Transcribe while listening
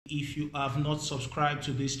if you have not subscribed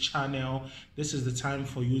to this channel, this is the time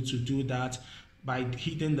for you to do that by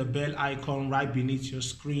hitting the bell icon right beneath your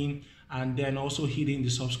screen and then also hitting the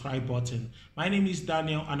subscribe button. My name is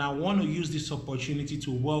Daniel, and I want to use this opportunity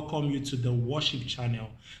to welcome you to the worship channel.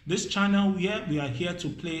 This channel where we are here to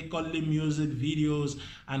play godly music videos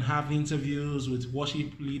and have interviews with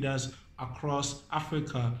worship leaders across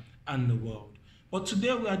Africa and the world. But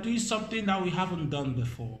today we are doing something that we haven't done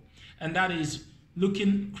before, and that is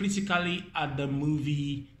looking critically at the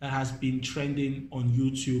movie that has been trending on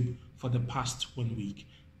YouTube for the past 1 week.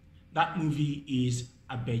 That movie is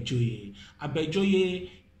Abejoye. Abejoye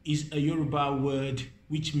is a Yoruba word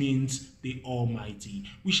which means the Almighty.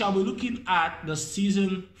 We shall be looking at the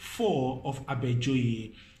season 4 of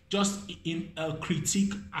Abejoye just in a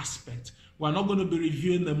critique aspect. We're not going to be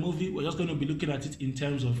reviewing the movie, we're just going to be looking at it in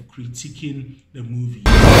terms of critiquing the movie.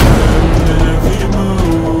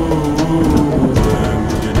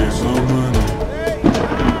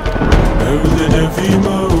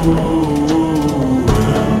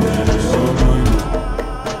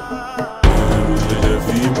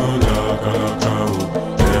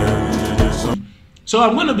 So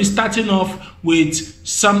I'm going to be starting off with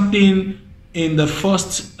something in the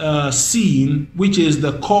first scene, which is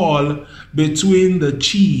the call between the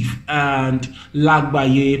chief and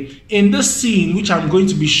Lagbaye. In this scene, which I'm going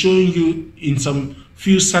to be showing you in some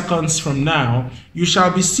few seconds from now, you shall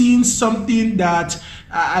be seeing something that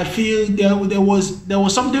I feel there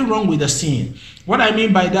was something wrong with the scene. What I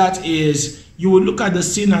mean by that is you will look at the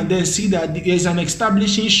scene and then see that there's an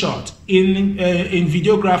establishing shot. In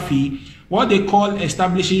videography, what they call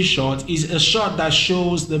establishing shot is a shot that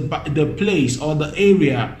shows the place or the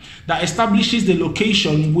area that establishes the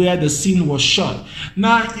location where the scene was shot.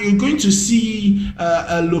 Now you're going to see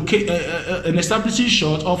an establishing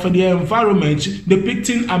shot of the environment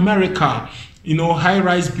depicting America, you know,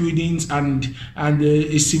 high-rise buildings and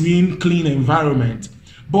a serene, clean environment.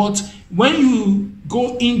 But when you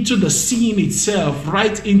go into the scene itself,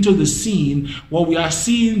 right into the scene, what we are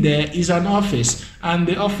seeing there is an office. And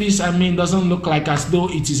the office, I mean, doesn't look like as though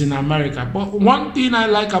it is in America. But one thing I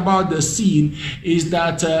like about the scene is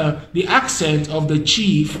that the accent of the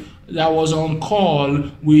chief that was on call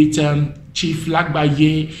with Chief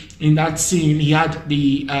Lagbaye in that scene, he had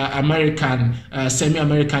the American,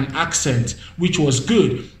 semi-American accent, which was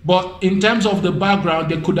good. But in terms of the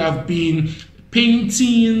background, there could have been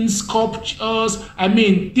paintings, sculptures, I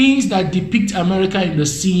mean, things that depict America in the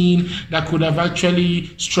scene that could have actually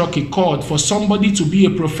struck a chord. For somebody to be a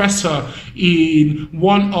professor in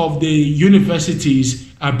one of the universities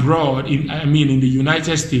abroad, in the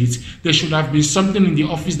United States, there should have been something in the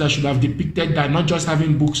office that should have depicted that, not just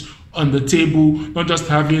having books on the table, not just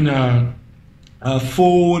having a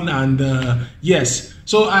phone and yes.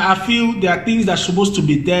 So I feel there are things that are supposed to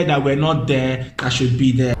be there that were not there that should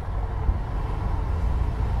be there.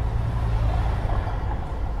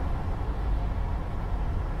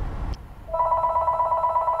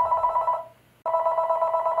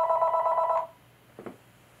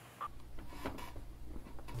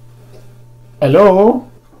 Hello,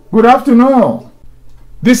 good afternoon.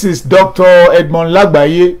 This is Dr. Edmond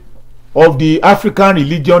Lagbaye of the African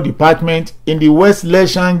Religion Department in the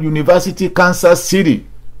Wesleyan University, Kansas City,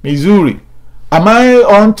 Missouri. Am I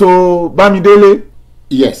on to Bamidele?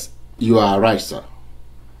 Yes, you are right, sir.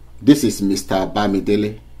 This is Mr.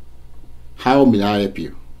 Bamidele. How may I help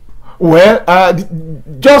you? Well,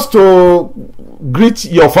 just to greet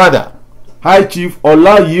your father, High Chief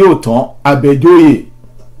Olayiyotan Abejoye.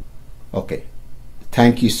 Okay.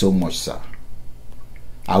 Thank you so much, sir.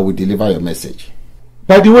 I will deliver your message.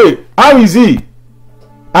 By the way, how is he?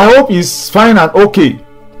 I hope he's fine and okay.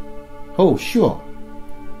 Oh, sure.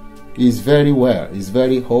 He's very well. He's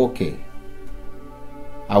very okay.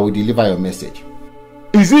 I will deliver your message.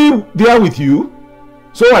 Is he there with you?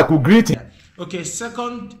 So I could greet him. Okay,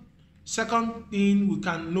 second thing we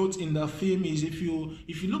can note in the film is if you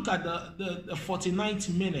look at the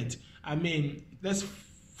 49th minute, I mean, let's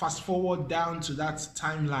fast forward down to that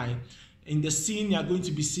timeline. In the scene you're going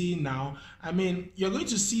to be seeing now, I mean, you're going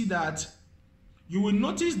to see that you will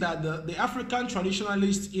notice that the African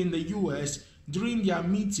traditionalists in the US, during their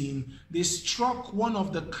meeting, they struck one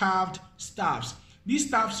of the carved staffs. These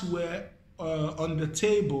staffs were on the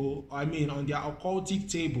table, I mean, on their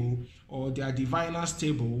occultic table or their diviner's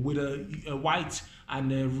table with a white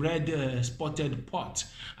and a red spotted pot.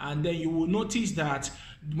 And then you will notice that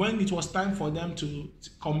when it was time for them to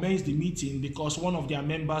commence the meeting, because one of their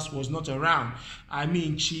members was not around, I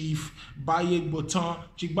mean, Chief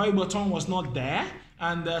Bayeboton was not there,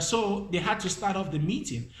 and so they had to start off the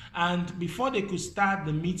meeting. And before they could start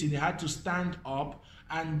the meeting, they had to stand up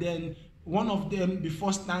and then one of them,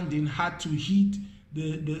 before standing, had to hit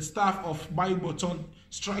the staff of Abejoye,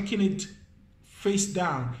 striking it face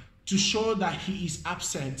down to show that he is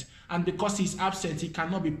absent, and because he's absent, he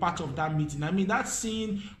cannot be part of that meeting. I mean, that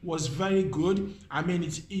scene was very good. I mean,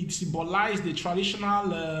 it symbolized the traditional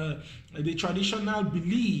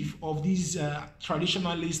belief of these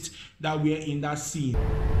traditionalists that were in that scene.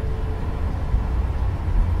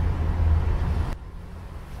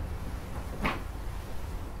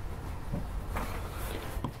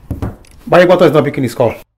 Abejoye is not picking his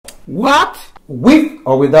call. What? With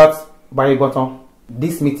or without Abejoye,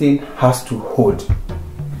 this meeting has to hold.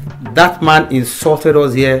 That man insulted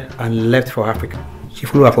us here and left for Africa. Chief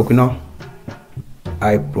Afokino,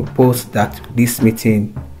 I propose that this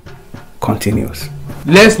meeting continues.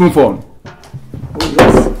 Let's move on. Oh,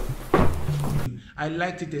 yes. I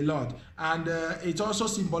liked it a lot, and it also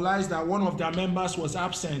symbolized that one of their members was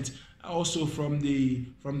absent also from the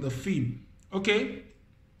film. Okay,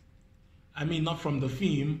 I mean, not from the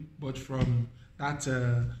film, but from that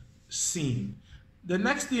scene. The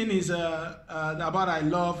next thing is the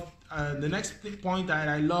next point that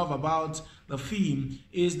I love about the film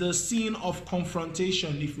is the scene of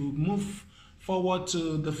confrontation. If we move forward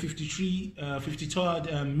to the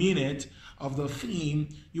 53rd minute of the film,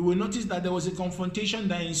 you will notice that there was a confrontation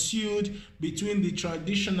that ensued between the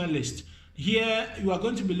traditionalists. Here you are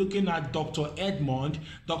going to be looking at Dr. Edmond.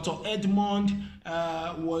 Dr. Edmond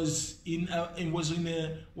was in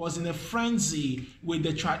a frenzy with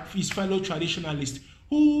his fellow traditionalists,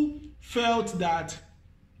 who felt that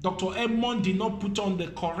Dr. Edmond did not put on the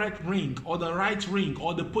correct ring, or the right ring,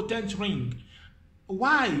 or the potent ring.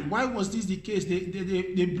 Why? Why was this the case?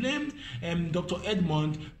 They blamed Dr.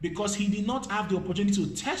 Edmond because he did not have the opportunity to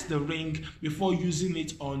test the ring before using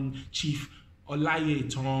it on Chief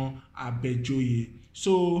Abejoye.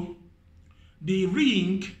 So the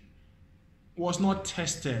ring was not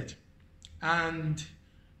tested, and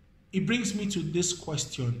it brings me to this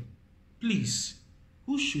question. Please,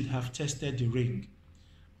 who should have tested the ring?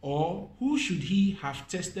 Or who should he have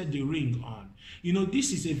tested the ring on? You know,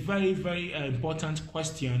 this is a very, very important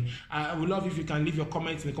question. I would love if you can leave your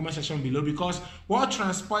comments in the comment section below, because what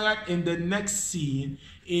transpired in the next scene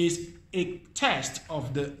is a test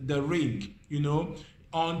of the ring, you know,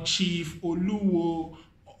 on Chief Oluwo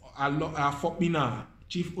Afopina.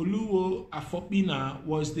 Chief Oluwo Afopina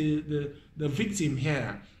was the victim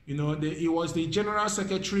here. You know, he was the General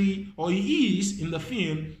Secretary, or he is in the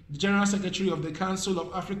film, the General Secretary of the Council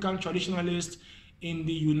of African Traditionalists in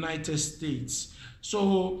the United States.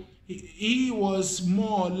 So he was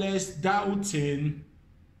more or less doubting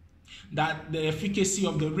that the efficacy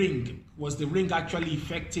of the ring. Was the ring actually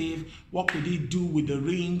effective? What could he do with the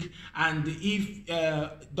ring? And if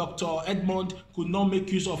Dr. Edmond could not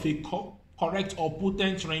make use of a correct or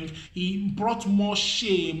potent ring, he brought more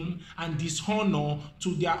shame and dishonor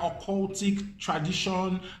to their occultic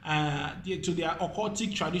tradition, to their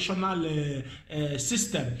occultic traditional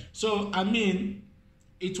system. So I mean,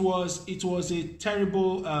 it was a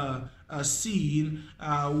terrible scene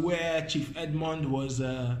where Chief Edmond was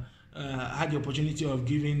had the opportunity of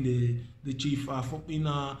giving the Chief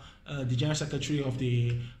Afopina, the General Secretary of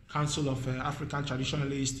the Council of African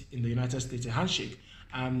Traditionalists in the United States, a handshake.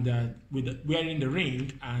 And with wearing the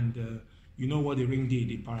ring, and you know what the ring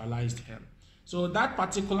did? It paralyzed him. So that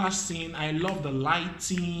particular scene, I love the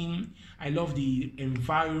lighting, I love the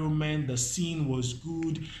environment. The scene was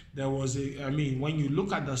good. There was I mean, when you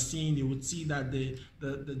look at the scene, you would see that the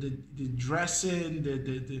dressing,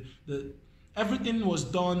 the everything was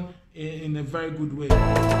done in a very good way.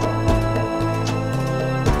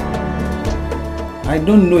 I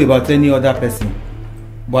don't know about any other person,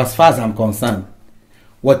 but as far as I'm concerned,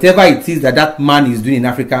 whatever it is that man is doing in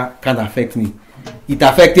Africa can't affect me. It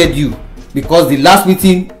affected you because the last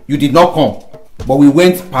meeting you did not come, but we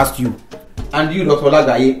went past you. And you, Dr.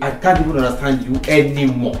 Lagaye, I can't even understand you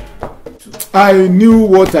anymore. I knew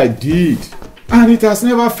what I did, and it has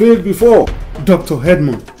never failed before. Dr.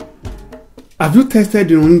 Edmond, have you tested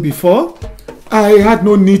the ring before? I had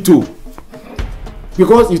no need to,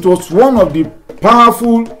 because it was one of the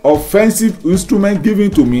powerful offensive instruments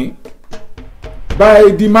given to me by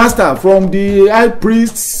the master from the high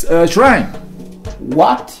priest's shrine.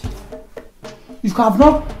 What? You have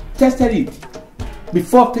not tested it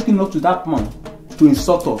before taking us to that man to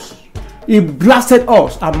insult us. He blasted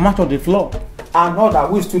us and marched on the floor. And all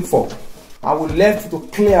that we stood for, I will left to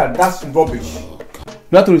clear that rubbish.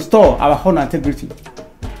 We have to restore our honor and integrity.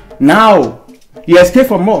 Now, he escaped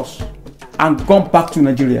from us and gone back to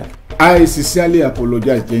Nigeria. I sincerely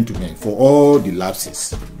apologize, gentlemen, for all the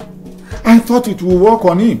lapses. I thought it would work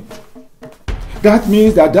on him. That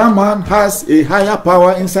means that man has a higher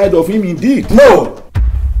power inside of him indeed. No!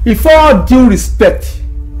 With all due respect,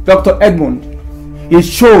 Dr. Edmond, it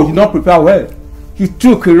shows you not prepare well. You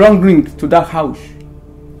took a wrong ring to that house.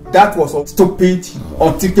 That was a stupid,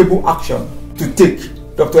 unthinkable action to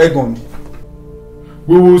take, Dr. Edmond.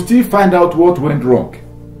 We will still find out what went wrong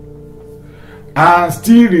and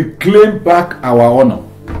still reclaim back our honor.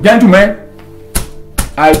 Gentlemen,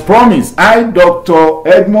 I promise, Dr.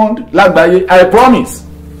 Edmond Lagbaye, I promise.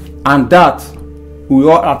 And that we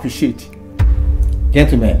all appreciate.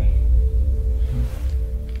 Gentlemen,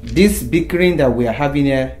 this bickering that we are having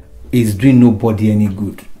here is doing nobody any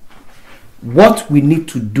good. What we need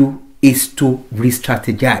to do is to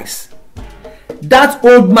re-strategize. That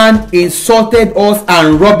old man insulted us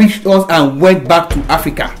and rubbished us and went back to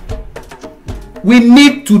Africa. We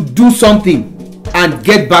need to do something and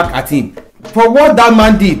get back at him. For what that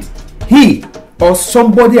man did, he or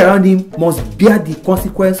somebody around him must bear the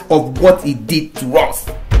consequence of what he did to us.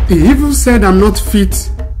 He even said I'm not fit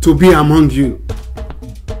to be among you.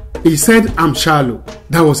 He said I'm shallow.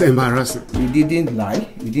 That was embarrassing. He didn't lie.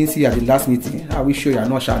 We didn't see you at the last meeting. I will show you are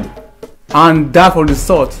not shallow. And that was the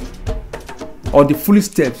result of the foolish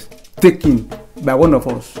steps taken by one of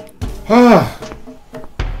us.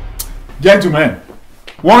 Gentlemen,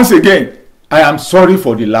 once again, I am sorry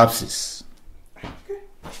for the lapses.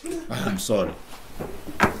 I am sorry.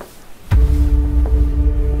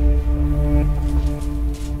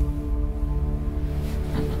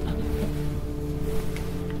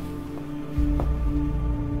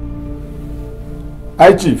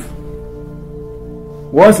 Hi, Chief.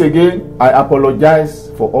 Once again, I apologize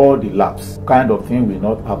for all the lapse. Kind of thing will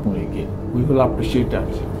not happen again. We will appreciate that.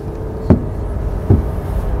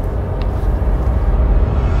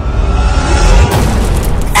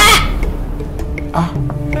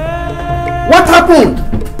 What happened?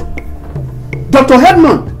 Dr.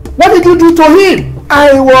 Edmond, what did you do to him?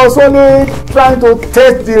 I was only trying to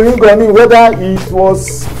test the ring on him whether it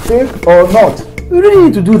was fake or not. You really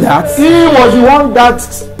need to do that. He was the one that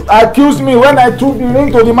accused me when I took the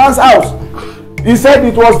ring to the man's house. He said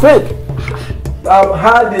it was fake. I've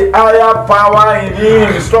had the higher power in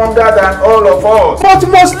him, stronger than all of us. But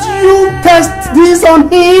must you test this on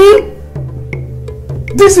him?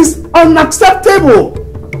 This is unacceptable.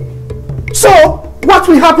 So, what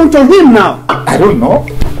will happen to him now? I don't know.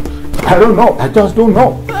 I don't know. I just don't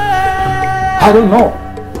know. I don't know.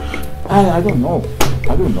 I don't know.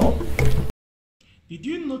 I don't know. Did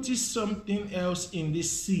you notice something else in this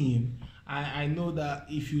scene? I know that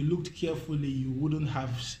if you looked carefully, you wouldn't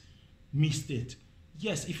have missed it.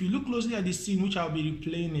 Yes, if you look closely at this scene, which I'll be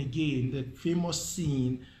replaying again, the famous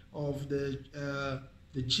scene of the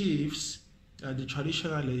chiefs, the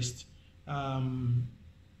traditionalists,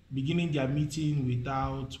 beginning their meeting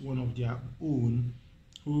without one of their own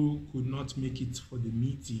who could not make it for the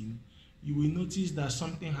meeting, you will notice that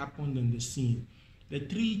something happened in the scene. The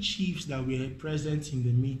three chiefs that were present in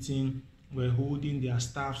the meeting were holding their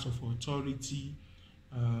staffs of authority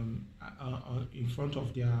in front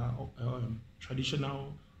of their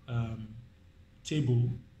traditional table.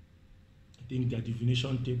 I think their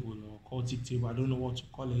divination table or cultic table, I don't know what to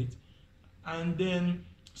call it. And then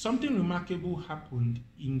something remarkable happened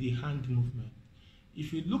in the hand movement.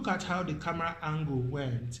 If you look at how the camera angle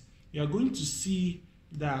went, you are going to see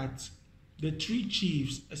that the three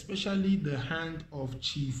chiefs, especially the hand of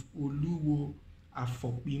Chief Oluwo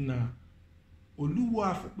Afopina, Oluwo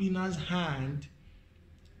Afopina's hand,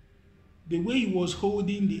 the way he was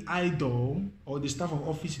holding the idol or the staff of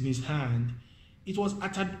office in his hand, it was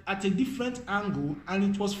at a different angle and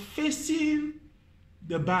it was facing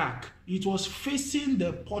the back. It was facing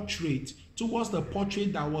the portrait, towards the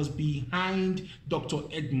portrait that was behind Dr.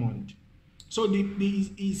 Edmond. So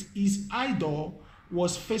his idol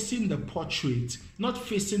was facing the portrait, not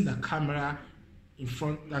facing the camera in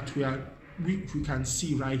front that we can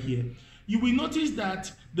see right here. You will notice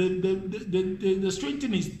that the strange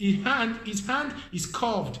thing is his hand is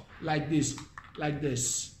curved like this.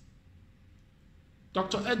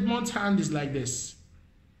 Dr. Edmond's hand is like this.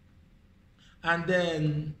 And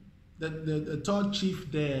then the third chief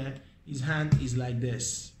there, his hand is like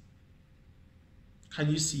this. Can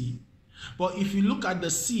you see? But if you look at the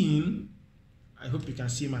scene, I hope you can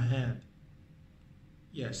see my hand.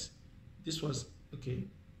 Yes, this was okay.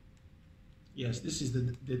 Yes, this is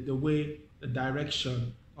the way, the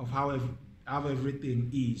direction of how everything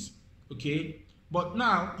is. Okay, but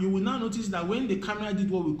now you will now notice that when the camera did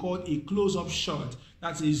what we call a close-up shot,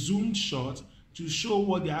 that's a zoomed shot to show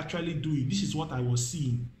what they're actually doing. This is what I was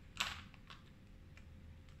seeing.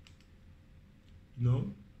 You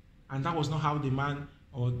know, and that was not how the man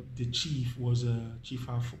or the chief was Chief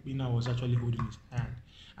Afopina was actually holding his hand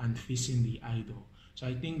and facing the idol. So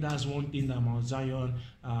I think that's one thing that Mount Zion,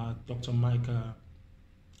 Dr. Mike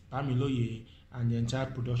Abejoye, and the entire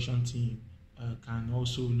production team can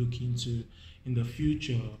also look into in the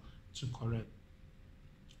future to correct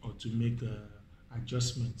or to make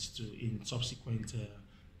adjustments to in subsequent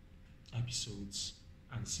episodes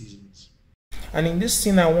and seasons. And in this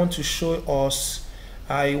scene, I want to show us,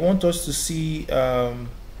 I want us to see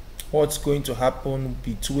what's going to happen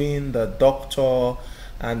between the doctor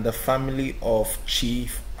and the family of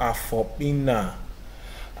Chief Afopina.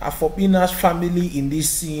 Afopina's family in this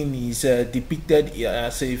scene is depicted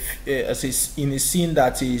as in a scene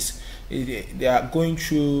that is they are going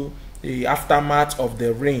through the aftermath of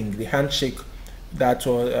the ring, the handshake that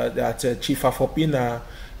Chief Afopina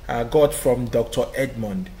got from Dr.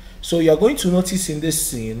 Edmond. So you're going to notice in this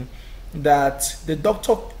scene that the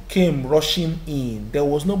doctor came rushing in. There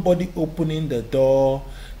was nobody opening the door.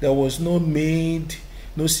 There was no maid,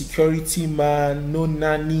 no security man, no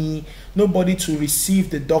nanny, nobody to receive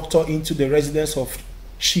the doctor into the residence of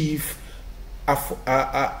Chief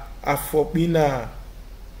Afopina.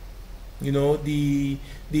 You know, the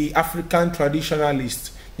African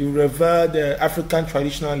traditionalist, the revered African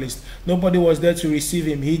traditionalist. Nobody was there to receive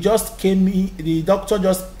him. He just came in, the doctor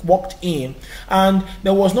just walked in, and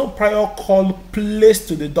there was no prior call placed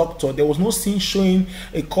to the doctor. There was no scene showing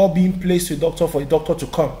a call being placed to the doctor for the doctor to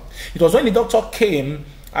come. It was when the doctor came,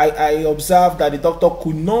 I observed that the doctor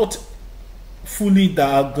could not fully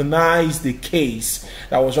diagnose the case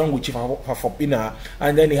that was wrong with Chief Afopina,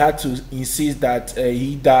 and then he had to insist that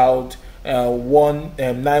he dialed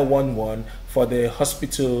 911 for the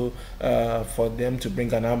hospital, for them to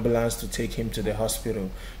bring an ambulance to take him to the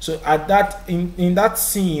hospital. So at that in that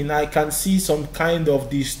scene, I can see some kind of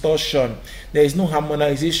distortion. There is no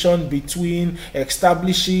harmonization between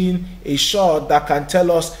establishing a shot that can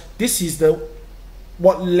tell us this is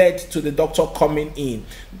what led to the doctor coming in.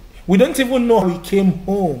 We don't even know how he came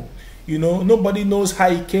home. You know, nobody knows how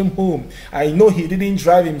he came home. I know he didn't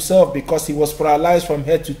drive himself because he was paralyzed from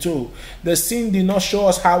head to toe. The scene did not show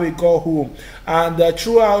us how he got home. And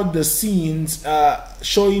throughout the scenes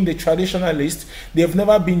showing the traditionalists, they've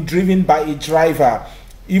never been driven by a driver.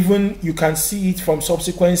 Even you can see it from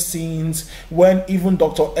subsequent scenes when even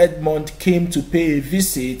Dr. Edmond came to pay a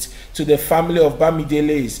visit to the family of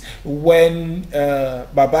Bamideles when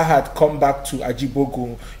Baba had come back to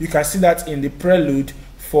Ajibogun. You can see that in the prelude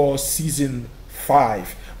for season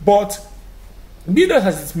 5. But be that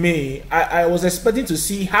as it may, I was expecting to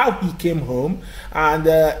see how he came home and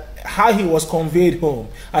how he was conveyed home,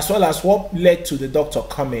 as well as what led to the doctor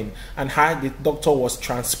coming and how the doctor was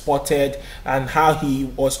transported and how he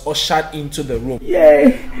was ushered into the room. Yeah.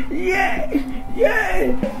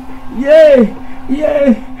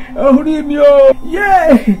 Orimio,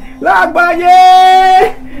 yeah,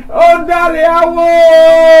 Lagbaye, Odaleawo.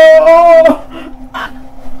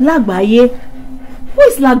 Lagbaye? Who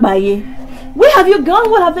is Lagbaye? Where have you gone?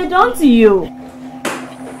 What have they done to you?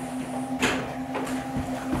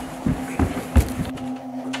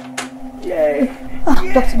 Yeah.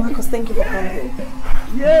 Dr. Marcus, thank you for coming.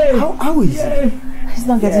 Yeah. How is he? He's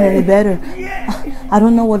not getting any better. I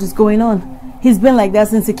don't know what is going on. He's been like that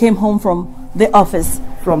since he came home from the office.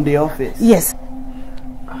 From the office? Yes.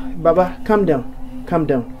 Baba, calm down. Calm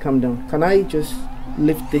down. Can I just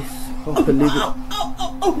lift this off the living?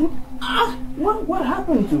 What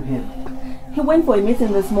happened to him? He went for a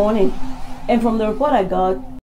meeting this morning, and from the report I got,